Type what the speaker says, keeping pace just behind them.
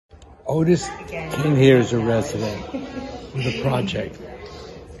Otis came here as a resident with a project.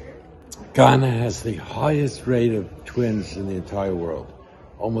 Ghana has the highest rate of twins in the entire world,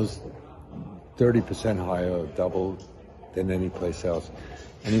 almost 30% higher, double than any place else.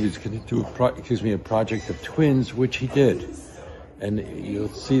 And he was going to do a project of twins, which he did. And you'll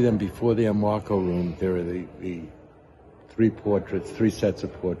see them before the Marco room. There are the three sets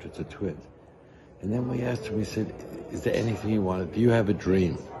of portraits of twins. And then we asked him, we said, is there anything you wanted? Do you have a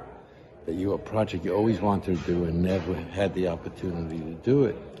dream? That a project you always wanted to do and never had the opportunity to do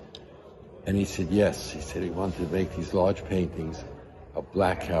it? And he said, yes. He said he wanted to make these large paintings of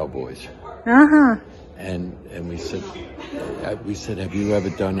black cowboys. Uh-huh. And we said, have you ever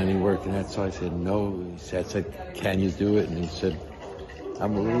done any work in that? So I said, no. I said, can you do it? And he said,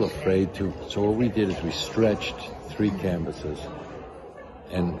 I'm a little afraid to. So what we did is we stretched 3 canvases.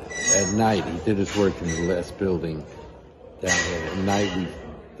 And at night, he did his work in the last building down there. At night, we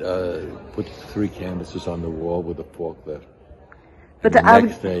put 3 canvases on the wall with a forklift. But the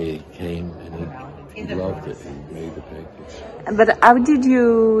next day he came and he loved it. He made the pictures. But how did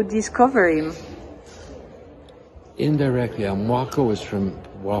you discover him? Indirectly, Wafu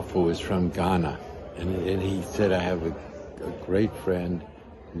is from Ghana, and he said, I have a great friend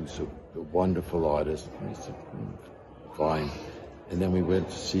who's a wonderful artist. And he said, fine. And then we went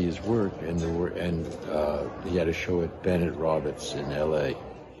to see his work, and he had a show at Bennett Roberts in L.A.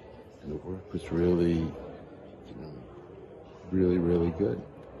 And the work was really, really good.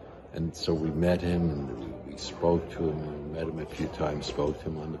 And so we met him, and we spoke to him, and we met him a few times, spoke to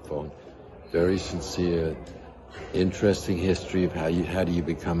him on the phone. Very sincere, interesting history of how do you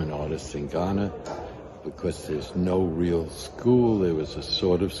become an artist in Ghana, because there's no real school. There was a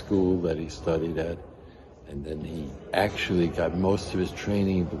sort of school that he studied at, and then he actually got most of his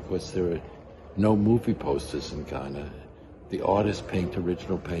training because there are no movie posters in Ghana. The artists paint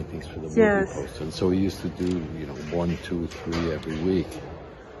original paintings for the movie poster, and so he used to do 1, 2, 3 every week,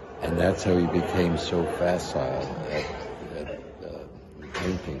 and that's how he became so facile at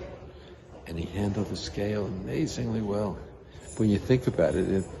painting. And he handled the scale amazingly well. When you think about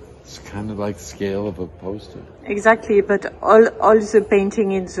it, it's kind of like the scale of a poster. Exactly, but all the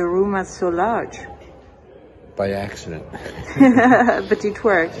painting in the room are so large. By accident. But it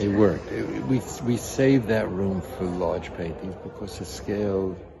worked. It worked. We saved that room for large paintings because the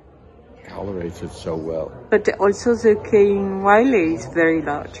scale tolerates it so well. But also the Kye is very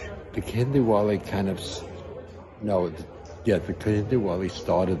large. The Kye kind of... No, the Kye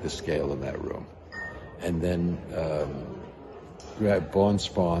started the scale in that room. And then Bon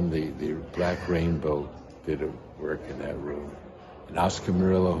Spawn, the Black Rainbow, did a work in that room. And Oscar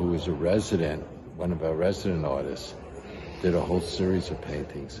Murillo, who was one of our resident artists, did a whole series of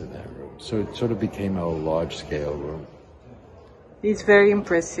paintings in that room. So it sort of became a large-scale room. He's very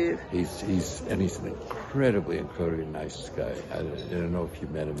impressive. He's an incredibly nice guy. I don't know if you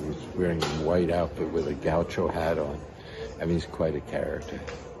met him. He was wearing a white outfit with a gaucho hat on. I mean, he's quite a character.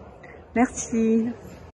 Merci.